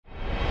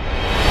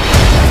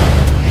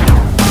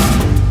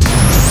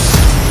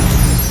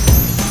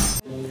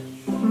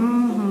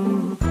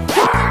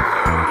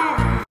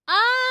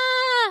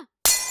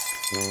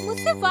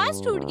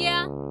वास टूट गया।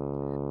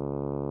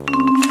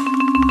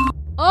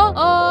 ओह,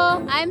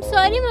 आई एम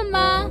सॉरी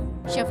मम्मा।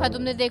 शफा,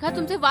 तुमने देखा,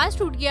 तुमसे वास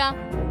टूट गया।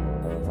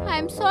 आई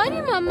एम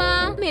सॉरी मम्मा,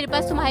 मेरे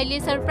पास तुम्हारे लिए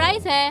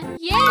सरप्राइज है।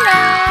 ये लो।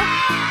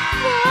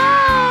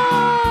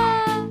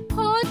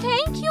 ओह,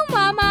 थैंक यू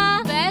मामा।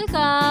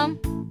 वेलकम।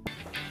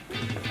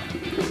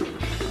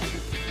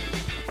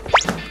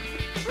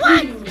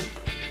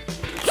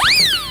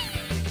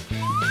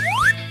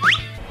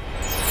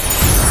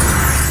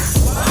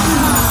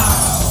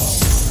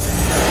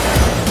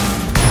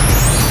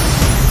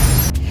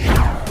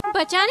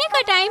 बचाने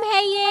का टाइम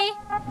है ये।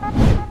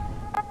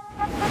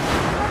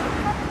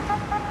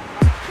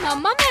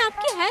 मम्मा, मैं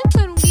आपकी हेल्प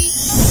करूंगी।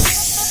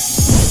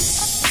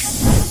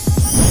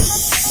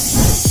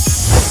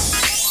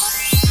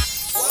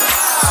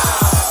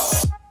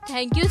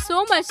 Thank you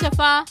so much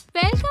शफा।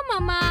 Welcome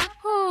मम्मा।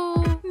 हो,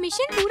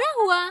 मिशन पूरा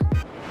हुआ।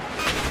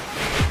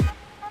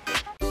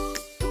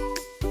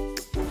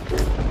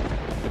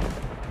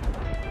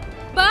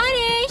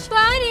 बारिश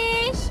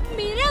बारिश,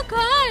 मेरा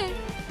घर।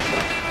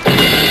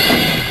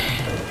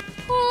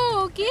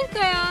 हो, गिर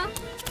गया।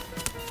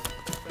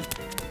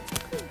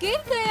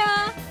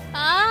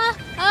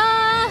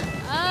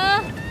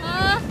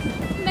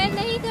 मैं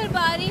नहीं कर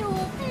पा रही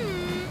हूँ।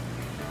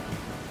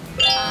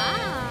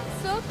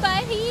 Super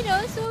hero.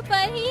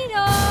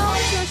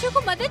 शोशो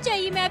को मदद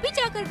चाहिए, मैं अभी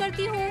जाकर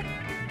करती हूँ।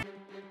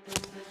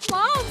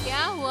 वाह,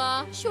 क्या हुआ?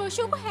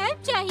 शोशो को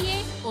हेल्प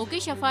चाहिए। Okay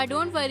शफा,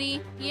 don't worry.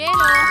 ये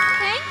लो।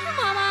 थैंक यू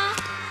मामा।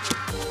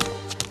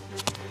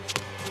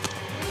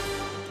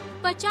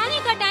 बचाने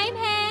का टाइम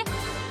है।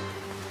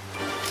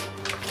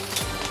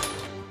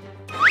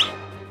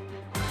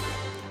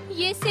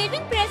 ये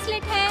सेविंग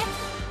ब्रेसलेट है।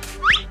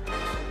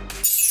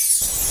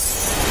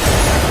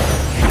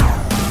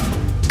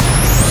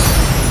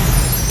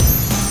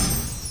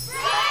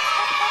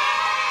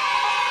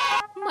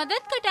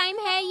 मदद का टाइम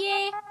है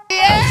ये।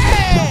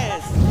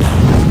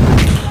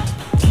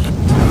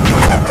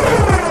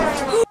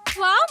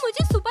 वाह,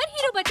 मुझे सुपर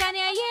हीरो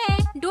बचाने आई है।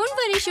 डोंट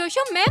वरी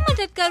शोशो, मैं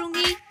मदद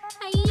करूंगी।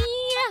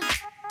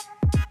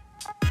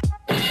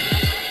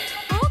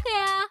 हो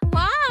गया।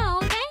 वाह,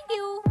 थैंक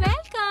यू।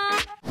 वेलकम।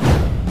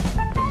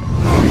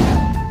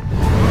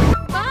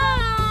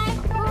 बाय।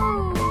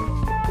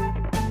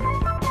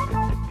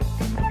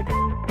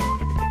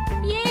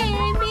 ये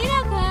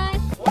मेरा घर।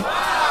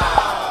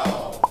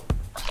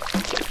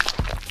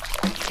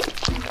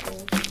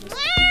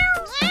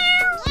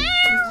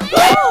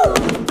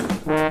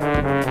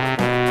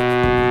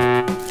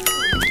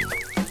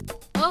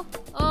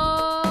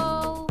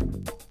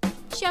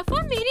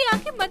 शफा, मेरी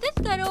आंखें मदद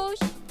करो।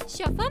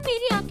 शफा,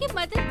 मेरी आंखें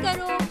मदद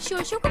करो।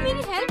 शोशो को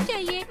मेरी हेल्प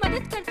चाहिए,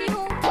 मदद करती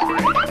हूँ।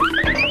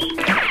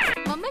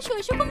 मम्मा,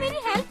 शोशो को मेरी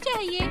हेल्प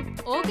चाहिए।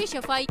 ओके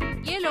शफा,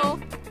 ये लो।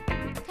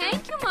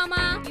 Thank you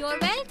mama. You are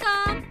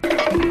welcome.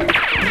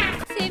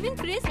 Saving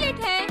bracelet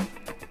है।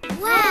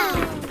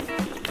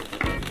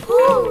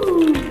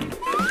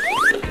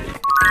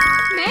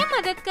 मैं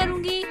मदद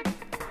करूंगी।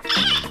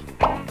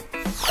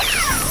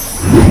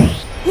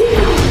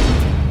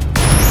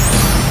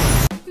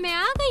 मैं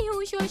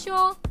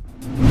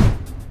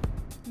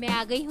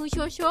आ गई हूँ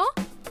शोशो।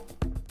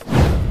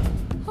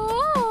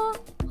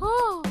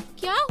 हो,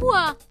 क्या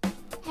हुआ?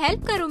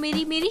 हेल्प करो,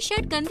 मेरी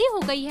शर्ट गंदी हो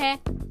गई है।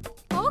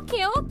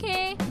 ओके।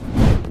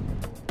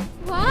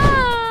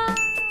 वाह,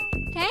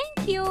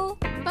 थैंक यू।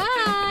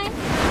 बाय।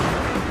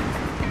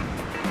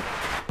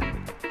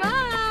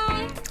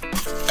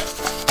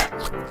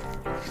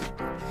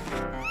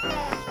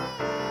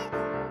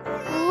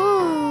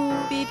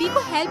 बेबी को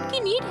हेल्प की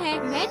नीड है,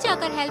 मैं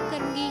जाकर हेल्प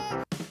करूंगी।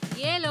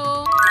 ये लो।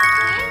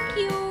 Thank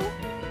you.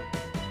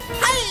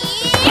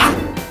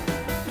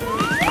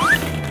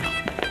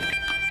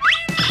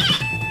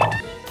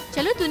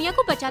 चलो दुनिया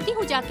को बचाती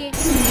हूँ जाके।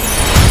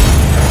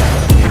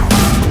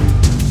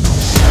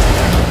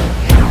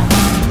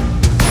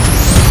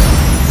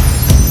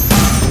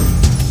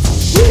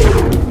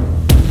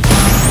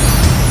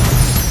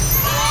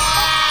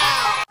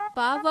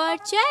 Power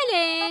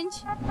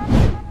challenge.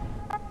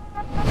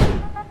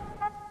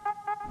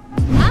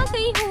 आ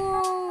गई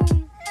हूँ।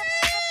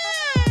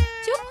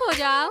 चुप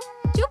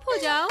हो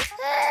जाओ।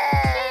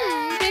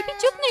 बेबी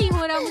चुप नहीं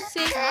हो रहा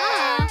मुझसे।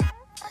 हाँ।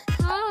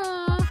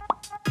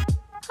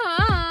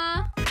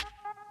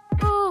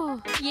 ओह,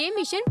 ये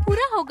मिशन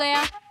पूरा हो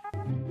गया।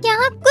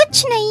 यहाँ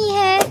कुछ नहीं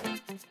है।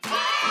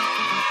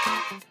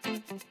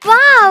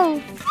 वाव!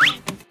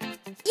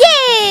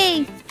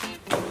 ये!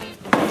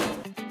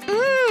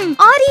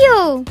 ओरियो!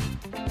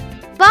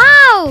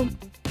 वाव!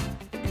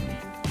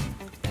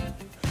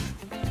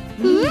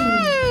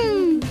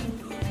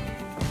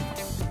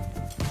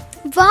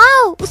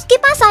 वाव! उसके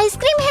पास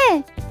आइसक्रीम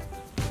है।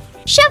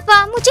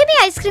 शफा, मुझे भी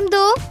आइसक्रीम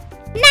दो।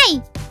 नहीं,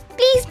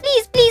 प्लीज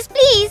प्लीज प्लीज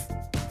प्लीज।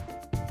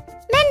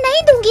 मैं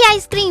नहीं दूंगी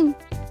आइसक्रीम।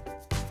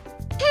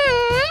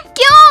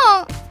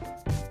 क्यों?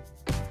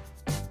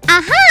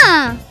 आहा!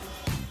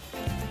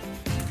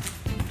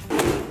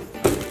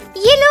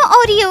 ये लो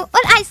ओरियो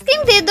और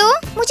आइसक्रीम दे दो।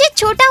 मुझे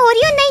छोटा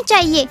ओरियो नहीं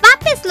चाहिए,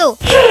 वापस लो।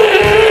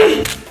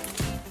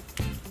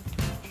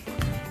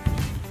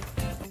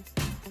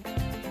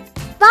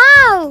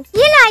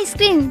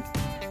 आइसक्रीम।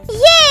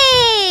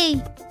 ये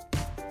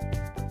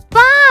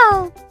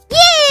वाओ,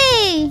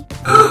 ये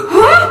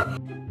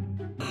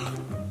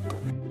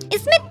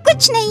इसमें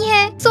कुछ नहीं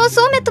है।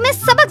 सो मैं तुम्हें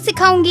सबक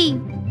सिखाऊंगी।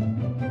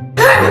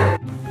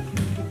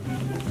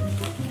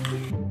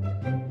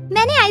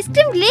 मैंने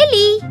आइसक्रीम ले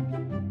ली।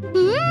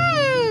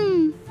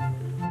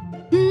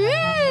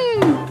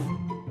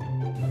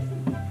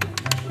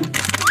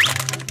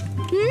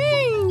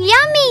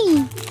 यम्मी।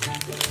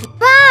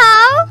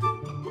 Wow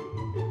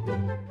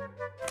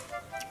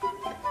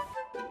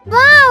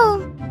wow.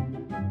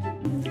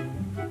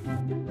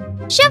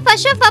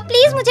 शफा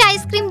प्लीज मुझे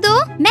आइसक्रीम दो।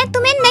 मैं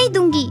तुम्हें नहीं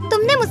दूंगी,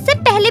 तुमने मुझसे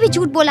पहले भी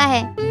झूठ बोला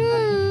है।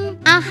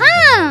 आहा,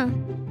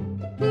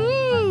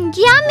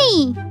 यम्मी।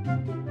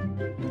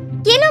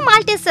 ये लो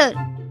माल्टेसर।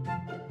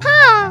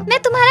 हाँ, मैं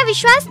तुम्हारा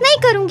विश्वास नहीं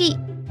करूंगी।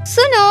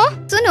 सुनो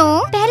सुनो,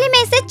 पहले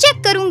मैं इसे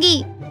चेक करूंगी।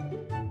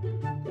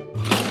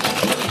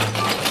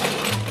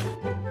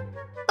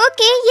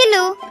 ओके, ये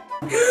लो।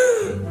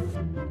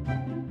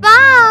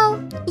 वाओ,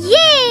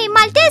 ये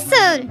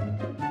माल्टेसर।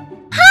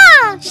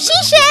 हाँ,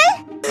 शीशेल।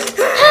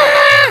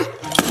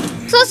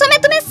 सो मैं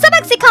तुम्हें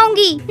सबक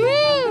सिखाऊंगी।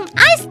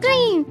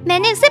 आइसक्रीम,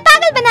 मैंने उसे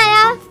पागल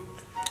बनाया।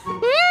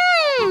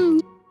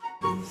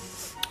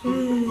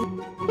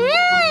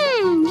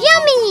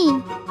 Yummy.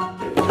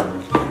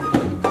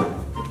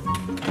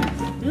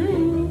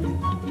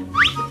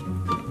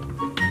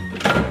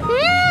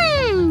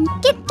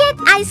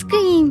 KitKat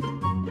ice cream.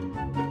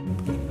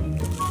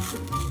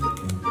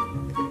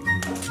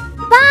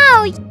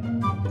 Wow,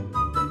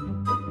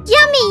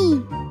 yummy.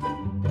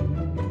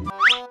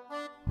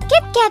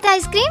 KitKat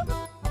ice cream.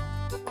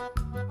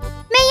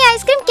 मैं ये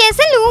आइसक्रीम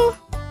कैसे लूं?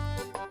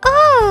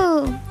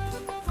 ओह,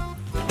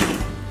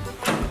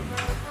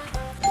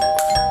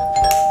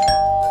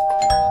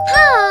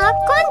 हाँ,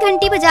 कौन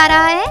घंटी बजा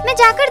रहा है? मैं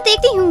जाकर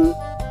देखती हूँ।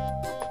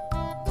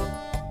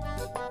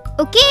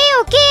 Okay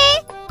okay.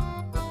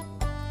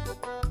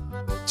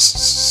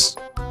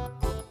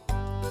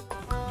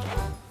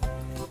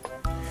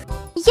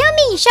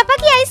 यम्मी, शफा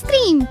की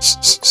आइसक्रीम।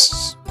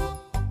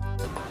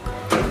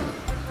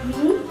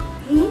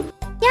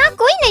 यहाँ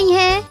कोई नहीं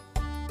है।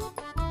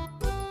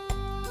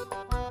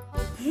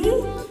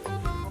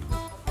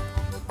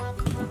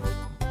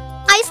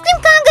 आइसक्रीम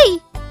कहाँ गई?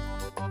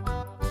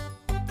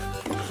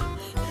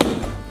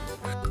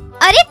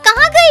 अरे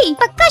कहाँ गई?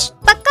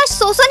 पक्का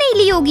सोसो नहीं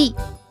ली होगी।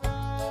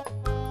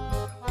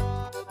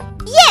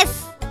 Yes,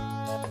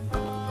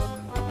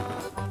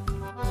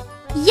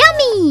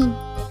 yummy.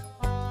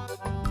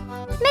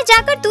 मैं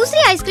जाकर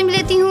दूसरी आइसक्रीम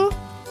लेती हूँ।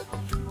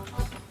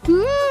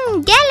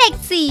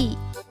 गैलेक्सी।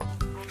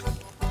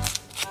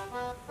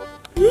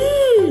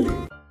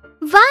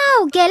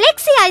 Wow,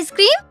 Galaxy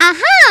ice cream.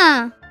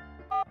 आहा।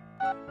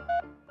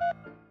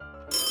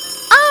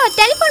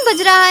 टेलीफोन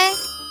बज रहा है।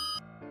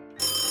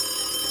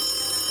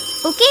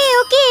 ओके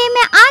ओके,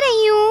 मैं आ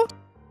रही हूँ।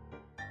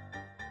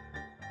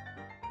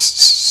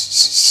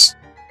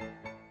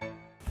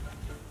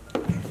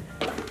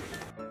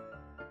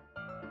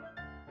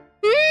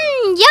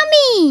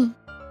 यम्मी।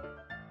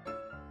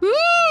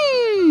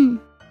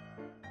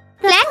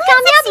 प्लान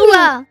कामयाब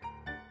हुआ।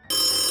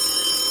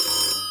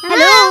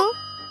 Hello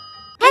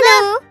hello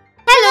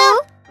hello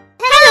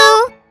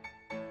hello.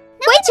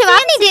 कोई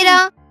जवाब नहीं दे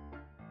रहा।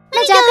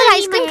 मैं जाकर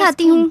आइसक्रीम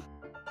खाती हूँ।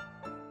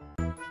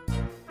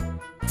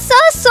 सो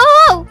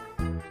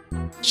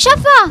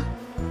शफा,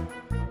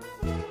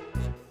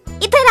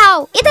 इधर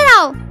आओ, इधर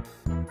आओ।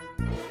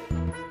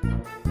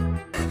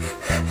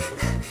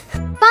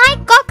 वहाँ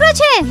एक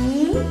कॉकरोच है।